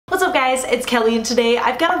guys, it's Kelly and today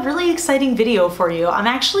I've got a really exciting video for you. I'm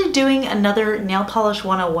actually doing another nail polish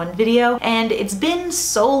 101 video and it's been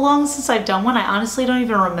so long since I've done one. I honestly don't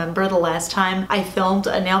even remember the last time I filmed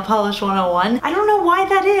a nail polish 101. I don't know why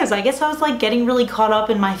that is. I guess I was like getting really caught up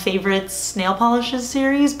in my favorites nail polishes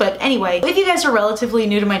series, but anyway, if you guys are relatively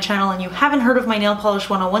new to my channel and you haven't heard of my nail polish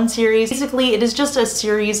 101 series, basically it is just a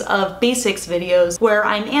series of basics videos where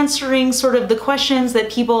I'm answering sort of the questions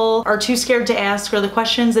that people are too scared to ask or the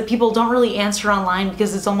questions that people don't really answer online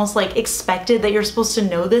because it's almost like expected that you're supposed to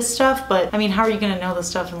know this stuff, but I mean, how are you gonna know this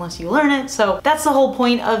stuff unless you learn it? So that's the whole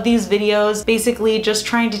point of these videos, basically just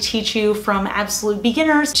trying to teach you from absolute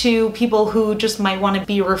beginners to people who just might want to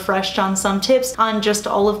be refreshed on some tips, on just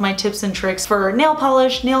all of my tips and tricks for nail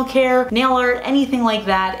polish, nail care, nail art, anything like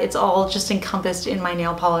that. It's all just encompassed in my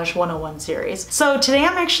nail polish 101 series. So today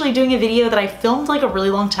I'm actually doing a video that I filmed like a really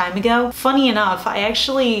long time ago. Funny enough, I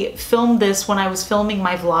actually filmed this when I was filming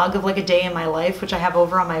my vlog of like a day in my life, which I have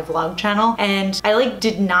over on my vlog channel, and I like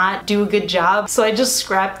did not do a good job, so I just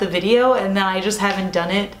scrapped the video and then I just haven't done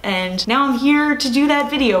it, and now I'm here to do that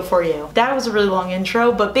video for you. That was a really long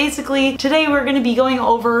intro, but basically today we're going to be going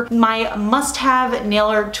over my must-have nail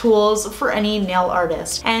art tools for any nail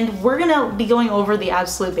artist, and we're gonna be going over the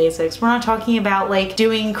absolute basics. We're not talking about like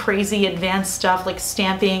doing crazy advanced stuff like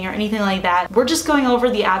stamping or anything like that. We're just going over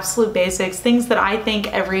the absolute basics, things that I think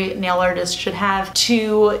every nail artist should have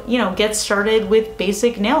to, you know, get started with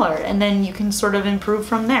basic nail art, and then you can sort of improve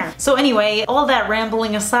from there. So anyway, all that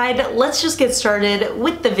rambling aside, let's just get started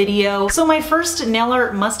with the video. So my first nail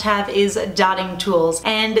art must-have is dotting tools,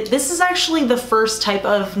 and this is actually the first type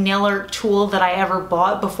of nail art tool that I ever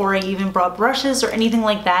bought before I even bought brushes or anything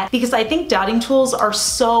like that, because I think dotting tools are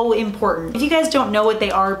so important. If you guys don't know what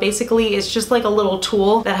they are, basically it's just like a little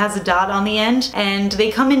tool that has a dot on the end, and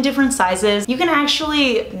they come in different sizes. You can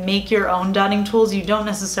actually make your own dotting tools. You don't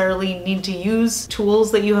necessarily need to use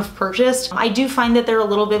tools that you have purchased. I do find that they're a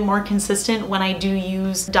little bit more consistent when I do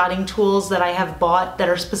use dotting tools that I have bought that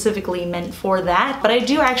are specifically meant for that, but I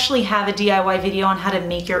do actually have a DIY video on how to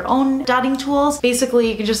make your own dotting tools. Basically,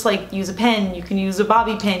 you can just like use a pen, you can use a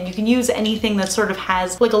bobby pin, you can use anything that sort of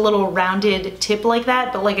has like a little rounded tip like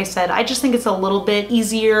that, but like I said, I just think it's a little bit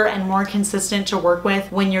easier and more consistent to work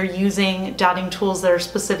with when you're using dotting tools that are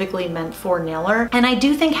specifically meant for nail art. And I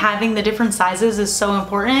do think having the different sizes is so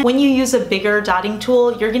important. When you use a bigger dotting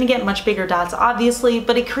tool, you're gonna get much bigger dots, obviously,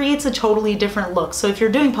 but it creates a totally different look. So if you're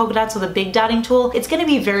doing polka dots with a big dotting tool, it's gonna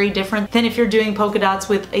be very different than if you're doing polka dots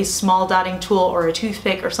with a small dotting tool or a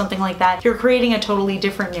toothpick or something like that. You're creating a totally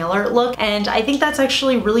different nail art look, and I think that's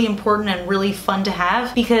actually really important and really fun to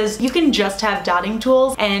have, because you can just have dotting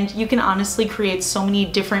tools and you can honestly create so many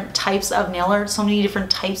different types of nail art, so many different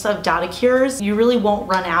types of dotticures. You really won't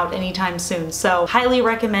run out anytime soon. So highly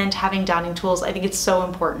recommend having dotting tools. I think it's so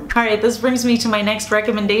important. All right, this brings me to my next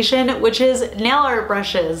recommendation, which is nail art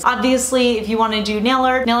brushes. Obviously, if you want to do nail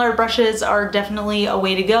art brushes are definitely a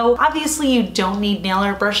way to go. Obviously, you don't need nail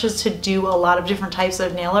art brushes to do a lot of different types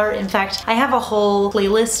of nail art. In fact, I have a whole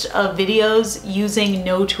playlist of videos using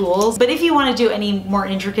no tools, but if you want to do any more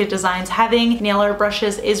intricate designs, having nail art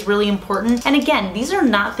brushes is really important. And again, these are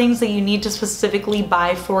not things that you need to specifically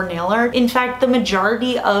buy for nail art. In fact, the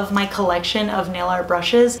majority of my collection of nail art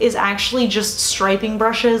brushes is actually just striping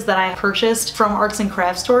brushes that I purchased from arts and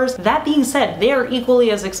crafts stores. That being said, they are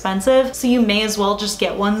equally as expensive, so you may as well just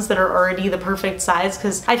get ones that are already the perfect size,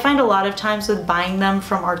 because I find a lot of times with buying them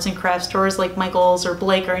from arts and crafts stores like Michael's or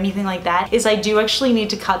Blake or anything like that, is I do actually need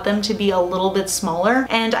to cut them to be a little bit smaller.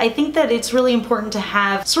 And I think that it's really important to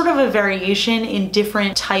have sort of a variation in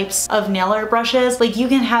different types of nail art brushes. Like you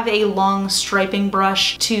can have a long striping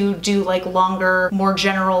brush to do like longer, more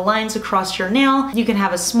general lines across your nail. You can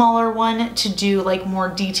have a smaller one to do like more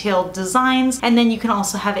detailed designs, and then you can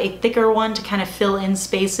also have a thicker one to kind of fill in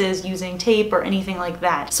spaces using tape or anything like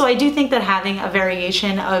that. So I do think that having a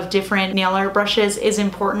variation of different nail art brushes is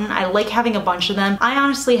important. I like having a bunch of them. I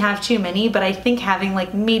honestly have too many, but I think having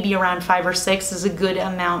like maybe around 5 or 6 is a good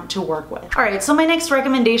amount to work with. All right, so my next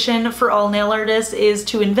recommendation for all nail artists is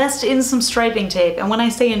to invest in some striping tape. And when I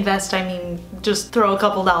say invest, I mean just throw a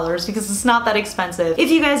couple dollars, because it's not that expensive.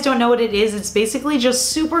 If you guys don't know what it is, it's basically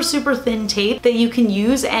just super thin tape that you can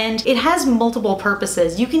use, and it has multiple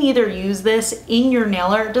purposes. You can either use this in your nail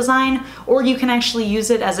art design, or you can actually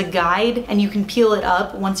use it as a guide and you can peel it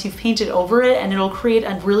up once you've painted over it, and it'll create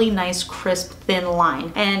a really nice crisp thin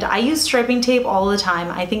line. And I use striping tape all the time.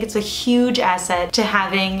 I think it's a huge asset to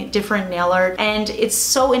having different nail art, and it's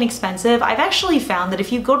so inexpensive. I've actually found that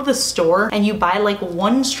if you go to the store and you buy like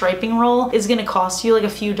one striping roll, is gonna cost you like a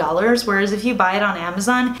few dollars, whereas if you buy it on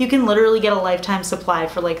Amazon, you can literally get a lifetime supply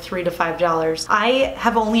for like $3 to $5. I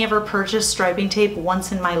have only ever purchased striping tape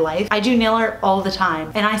once in my life. I do nail art all the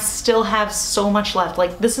time, and I still have so much left.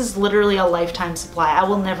 Like, this is literally a lifetime supply. I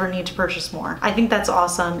will never need to purchase more. I think that's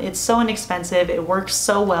awesome. It's so inexpensive. It works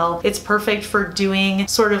so well. It's perfect for doing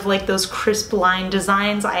sort of like those crisp line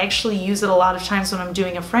designs. I actually use it a lot of times when I'm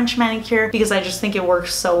doing a French manicure because I just think it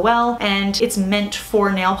works so well, and it's meant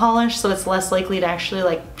for nail polish, so it's less likely to actually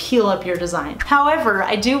like peel up your design. However,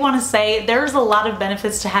 I do want to say there's a lot of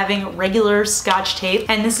benefits to having regular Scotch tape,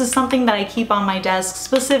 and this is something that I keep on my desk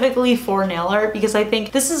specifically for nail art because I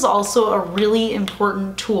think this is also a really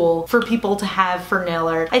important tool for people to have for nail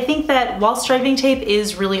art. I think that while striping tape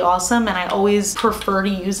is really awesome and I always prefer to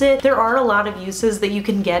use it, there are a lot of uses that you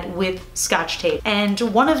can get with Scotch tape. And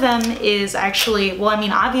one of them is actually, well, I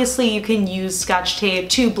mean, obviously you can use Scotch tape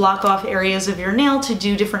to block off areas of your nail to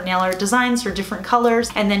do different nail art designs or different colors,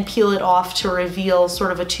 and then peel it off to reveal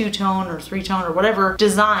sort of a two-tone or three-tone or whatever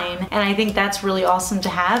design. And I think that's really awesome to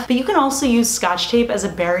have. But you can also use Scotch tape as a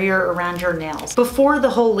barrier around your nails. Before the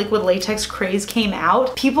whole liquid latex craze came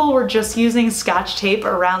out, people were just using Scotch tape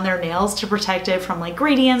around their nails to protect it from like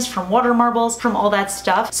gradients, from water marbles, from all that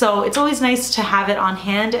stuff. So it's always nice to have it on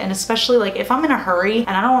hand, and especially like if I'm in a hurry and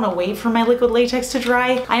I don't want to wait for my liquid latex to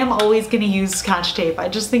dry, I am always going to use Scotch tape. I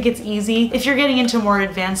just think it's easy. If you're getting into more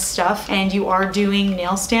advanced stuff and you are doing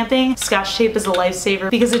nail stamping, Scotch tape is a lifesaver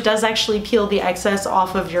because it does actually peel the excess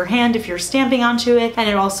off of your hand if you're stamping onto it, and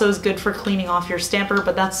it also is good for cleaning off your stamper,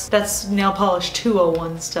 but that's nail polish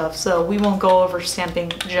 201 stuff, so we won't go over stamping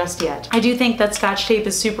just yet. I do think that Scotch tape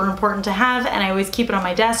is super important to have, and I always keep it on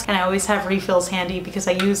my desk, and I always have refills handy because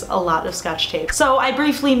I use a lot of Scotch tape. So I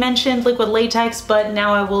briefly mentioned liquid latex, but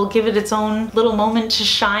now I will give it its own little moment to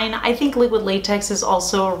shine. I think liquid latex is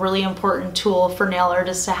also a really important tool for nail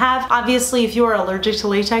artists to have. Obviously, if you are allergic to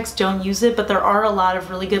latex, don't use it, but there are a lot of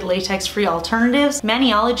really good latex-free alternatives.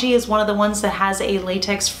 Maniology is one of the ones that has a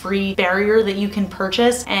latex-free barrier that you can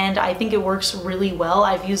purchase, and I think it works really well.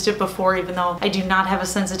 I've used it before, even though I do not have a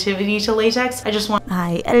sensitivity to latex.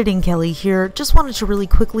 Hi, Editing Kelly here. Just wanted to really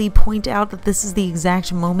quickly point out that this is the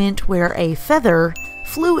exact moment where a feather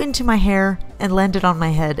flew into my hair and landed on my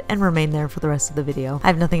head and remained there for the rest of the video. I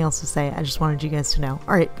have nothing else to say. I just wanted you guys to know.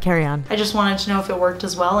 All right, carry on. I just wanted to know if it worked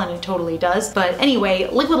as well, and it totally does. But anyway,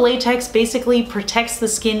 liquid latex basically protects the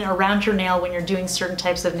skin around your nail when you're doing certain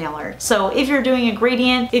types of nail art. So if you're doing a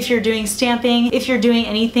gradient, if you're doing stamping, if you're doing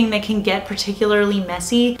anything that can get particularly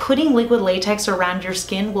messy, putting liquid latex around your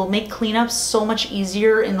skin will make cleanup so much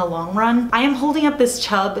easier in the long run. I am holding up this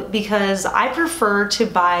tub because I prefer to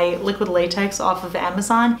buy liquid latex off of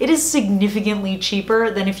Amazon. It is significantly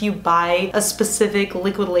cheaper than if you buy a specific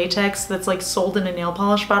liquid latex that's like sold in a nail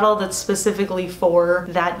polish bottle that's specifically for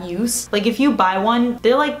that use. Like if you buy one,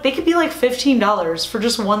 they could be like $15 for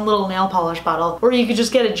just one little nail polish bottle, or you could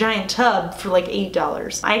just get a giant tub for like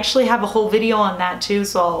 $8. I actually have a whole video on that too,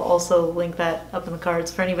 so I'll also link that up in the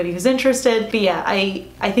cards for anybody who's interested. But yeah,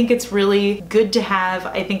 I think it's really good to have.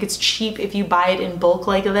 I think it's cheap if you buy it in bulk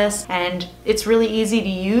like this, and it's really easy to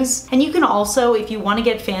use. And you can also, if you want to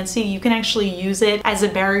get fancy, you can actually use it as a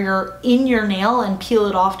barrier in your nail and peel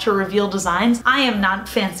it off to reveal designs. I am not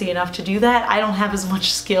fancy enough to do that. I don't have as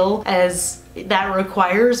much skill as that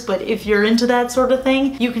requires, but if you're into that sort of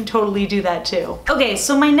thing, you can totally do that too. Okay,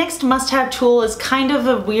 so my next must-have tool is kind of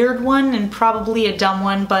a weird one and probably a dumb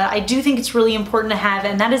one, but I do think it's really important to have,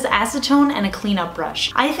 and that is acetone and a cleanup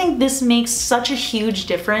brush. I think this makes such a huge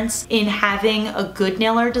difference in having a good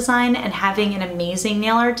nail art design and having an amazing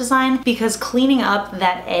nail art design, because cleaning up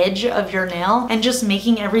that edge of your nail and just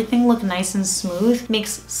making everything look nice and smooth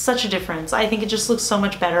makes such a difference. I think it just looks so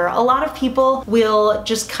much better. A lot of people will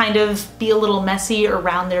just kind of be a little messy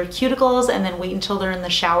around their cuticles and then wait until they're in the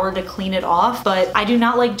shower to clean it off, but I do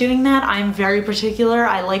not like doing that. I'm very particular.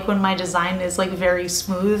 I like when my design is like very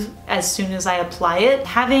smooth as soon as I apply it.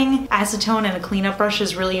 Having acetone and a cleanup brush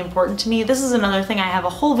is really important to me. This is another thing I have a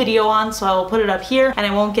whole video on, so I will put it up here and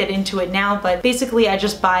I won't get into it now, but basically I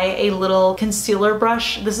just buy a little concealer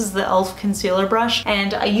brush. This is the e.l.f. concealer brush,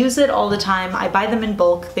 and I use it all the time. I buy them in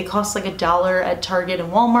bulk. They cost like $1 at Target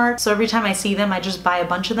and Walmart, so every time I see them I just buy a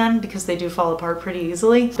bunch of them because they do fall apart pretty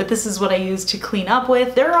easily, but this is what I use to clean up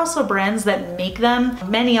with. There are also brands that make them.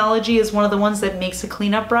 Maniology is one of the ones that makes a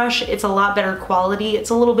cleanup brush. It's a lot better quality. It's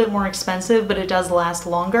a little bit more expensive, but it does last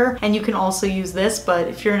longer. And you can also use this, but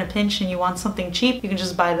if you're in a pinch and you want something cheap, you can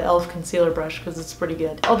just buy the e.l.f. concealer brush because it's pretty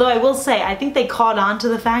good. Although I will say, I think they caught on to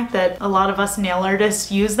the fact that a lot of us nail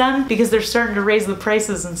artists use them because they're starting to raise the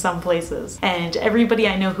prices in some places. And everybody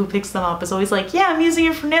I know who picks them up is always like, yeah, I'm using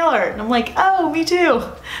it for nail art. And I'm like, oh, me too.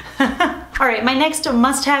 Alright, my next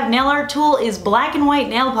must-have nail art tool is black and white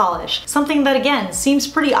nail polish. Something that, again, seems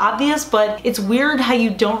pretty obvious, but it's weird how you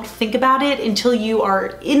don't think about it until you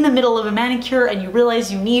are in the middle of a manicure and you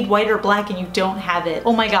realize you need white or black and you don't have it.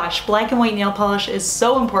 Oh my gosh, black and white nail polish is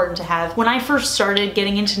so important to have. When I first started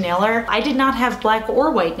getting into nail art, I did not have black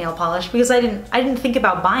or white nail polish because I didn't think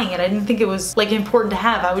about buying it. I didn't think it was like important to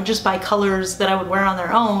have. I would just buy colors that I would wear on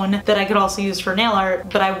their own that I could also use for nail art,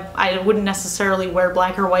 but I wouldn't necessarily wear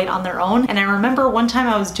black or white on their own. And I remember one time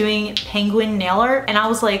I was doing penguin nail art and I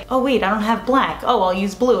was like, oh wait, I don't have black. Oh, I'll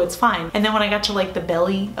use blue, it's fine. And then when I got to like the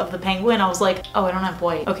belly of the penguin, I was like, oh, I don't have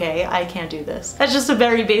white. Okay, I can't do this. That's just a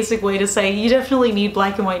very basic way to say you definitely need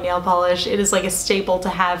black and white nail polish. It is like a staple to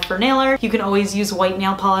have for nail art. You can always use white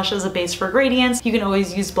nail polish as a base for gradients. You can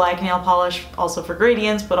always use black nail polish also for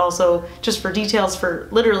gradients, but also just for details for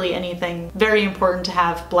literally anything. Very important to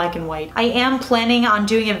have black and white. I am planning on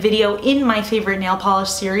doing a video in my favorite nail polish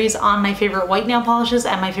series on my favorite white nail polishes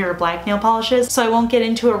and my favorite black nail polishes, so I won't get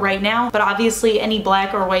into it right now, but obviously any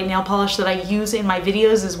black or white nail polish that I use in my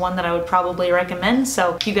videos is one that I would probably recommend,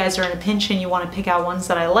 so if you guys are in a pinch and you want to pick out ones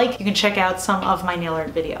that I like, you can check out some of my nail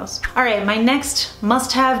art videos. Alright, my next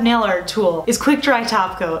must-have nail art tool is quick dry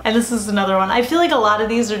top coat, and this is another one. I feel like a lot of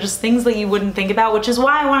these are just things that you wouldn't think about, which is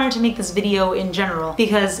why I wanted to make this video in general,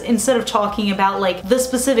 because instead of talking about like the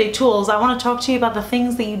specific tools, I want to talk to you about the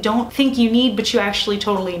things that you don't think you need but you actually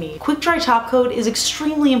totally need. Quick dry top coat is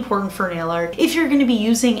extremely important for nail art. If you're going to be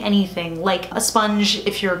using anything like a sponge,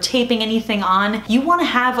 if you're taping anything on, you want to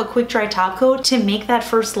have a quick dry top coat to make that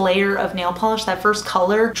first layer of nail polish, that first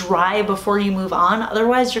color, dry before you move on.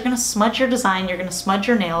 Otherwise, you're going to smudge your design, you're going to smudge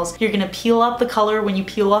your nails, you're going to peel up the color when you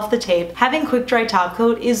peel off the tape. Having quick dry top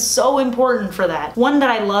coat is so important for that. One that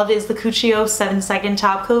I love is the Cuccio 7-second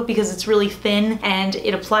top coat because it's really thin and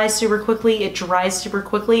it applies super quickly, it dries super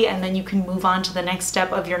quickly, and then you can move on to the next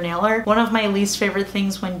step of your nail art. One of my least favorite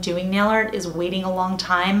things when doing nail art is waiting a long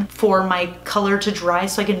time for my color to dry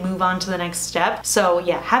so I can move on to the next step. So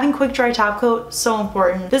yeah, having quick dry top coat, so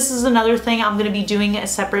important. This is another thing I'm going to be doing a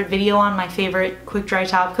separate video on my favorite quick dry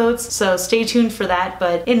top coats, so stay tuned for that,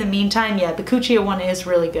 but in the meantime, yeah, the Cuccio one is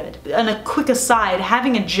really good. And a quick aside,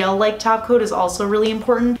 having a gel-like top coat is also really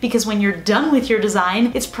important because when you're done with your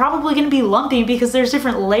design, it's probably going to be lumpy because there's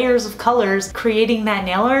different layers of colors creating that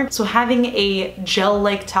nail art, so having a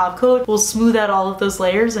gel-like top coat will smooth out all of those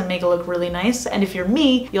layers and make it look really nice. And if you're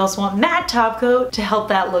me, you also want matte top coat to help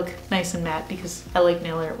that look nice and matte because I like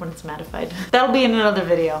nail art when it's mattified. That'll be in another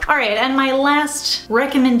video. Alright, and my last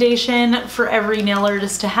recommendation for every nail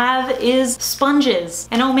artist to have is sponges.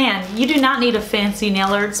 And oh man, you do not need a fancy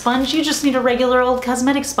nail art sponge, you just need a regular old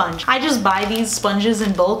cosmetic sponge. I just buy these sponges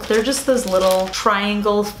in bulk. They're just those little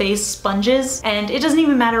triangle face sponges, and it doesn't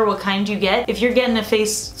even matter what kind you get. If you're getting a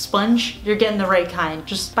face sponge, you're getting the right kind.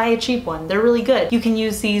 Just buy a cheap one. They're really good. You can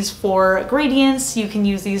use these for gradients, you can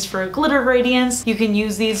use these for glitter gradients, you can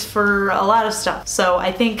use these for a lot of stuff. So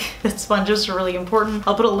I think that sponges are really important.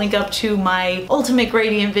 I'll put a link up to my ultimate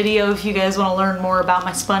gradient video if you guys want to learn more about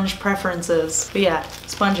my sponge preferences. But yeah,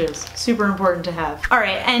 sponges, super important to have.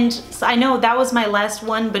 Alright, and I know that was my last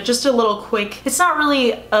one, but just a little quick, it's not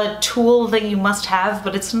really a tool that you must have,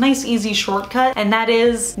 but it's a nice easy shortcut, and that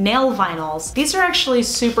is nail vinyls. These are actually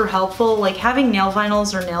super helpful, like having nail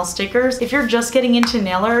vinyls or nail stickers. If you're just getting into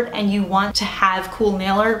nail art and you want to have cool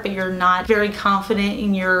nail art, but you're not very confident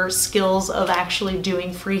in your skills of actually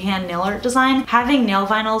doing freehand nail art design, having nail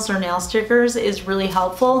vinyls or nail stickers is really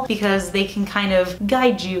helpful because they can kind of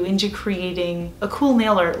guide you into creating a cool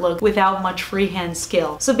nail art look without much freehand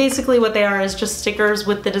skill. So basically what they are is just stickers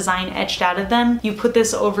with the design etched out of them. You put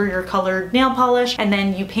this over your colored nail polish and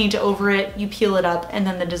then you paint over it, you peel it up, and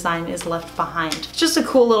then the design is left behind. It's just a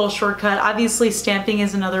cool little shortcut. Obviously stamping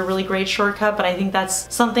is another really great shortcut, but I think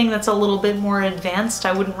that's something that's a little bit more advanced.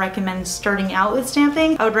 I wouldn't recommend starting out with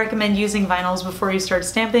stamping. I would recommend using vinyls before you start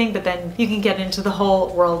stamping, but then you can get into the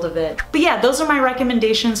whole world of it. But yeah, those are my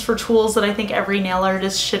recommendations for tools that I think every nail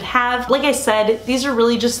artist should have. Like I said, these are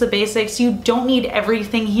really just the basics. You don't need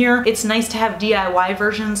everything here. It's nice to have DIY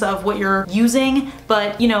versions of what you're using,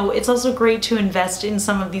 but you know, it's also great to invest in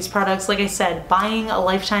some of these products. Like I said, buying a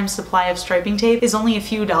lifetime supply of striping tape is only a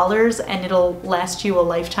few dollars and it'll last you a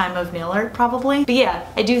lifetime of nail art probably. But yeah,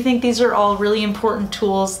 I do think these are all really important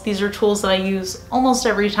tools. These are tools that I use almost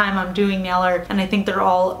every time I'm doing nail art, and I think they're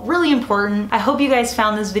all really important. I hope you guys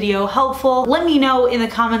found this video helpful. Let me know in the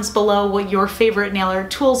comments below what your favorite nail art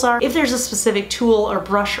tools are. If there's a specific tool or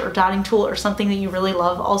brush or dotting tool or something that you really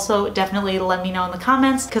love, also definitely let me know in the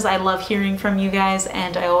comments, because I love hearing from you guys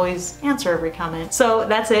and I always answer every comment. So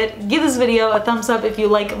that's it. Give this video a thumbs up if you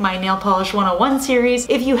like my Nail Polish 101 series.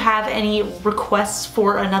 If you have any requests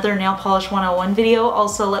for another Nail Polish 101 video,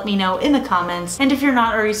 also let me know in the comments. And if you're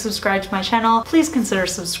not already subscribed to my channel, please consider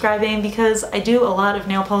subscribing, because I do a lot of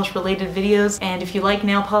nail polish related videos, and if you like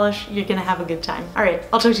nail polish, you're gonna have a good time. Alright,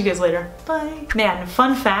 I'll talk to you guys later. Bye. Man,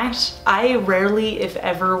 fun fact, I rarely, if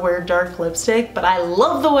ever, wear dark lipstick, but I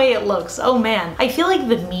love the way it looks. Oh man. I feel like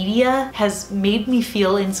the media has made me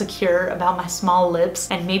feel insecure about my small lips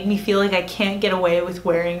and made me feel like I can't get away with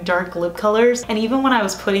wearing dark lip colors. And even when I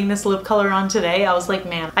was putting this lip color on today, I was like,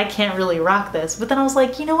 man, I can't really rock this. But then I was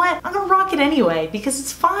like, you know what? I'm gonna rock it anyway, because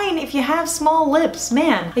it's fine if you have small lips.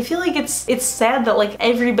 Man, I feel like it's sad that like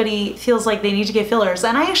everybody feels like they need to get fillers.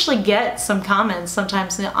 And I actually get some comments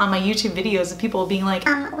sometimes on my YouTube videos of people being like,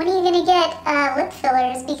 when are you gonna get lip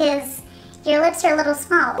fillers, because your lips are a little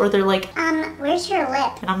small. Or they're like, where's your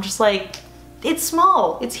lip? and I'm just like, it's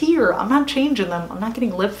small, it's here, I'm not changing them, I'm not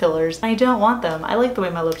getting lip fillers, I don't want them, I like the way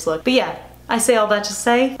my lips look. But yeah, I say all that to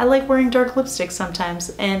say, I like wearing dark lipstick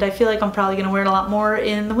sometimes, and I feel like I'm probably gonna wear it a lot more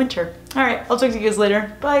in the winter. Alright, I'll talk to you guys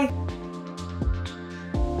later, bye!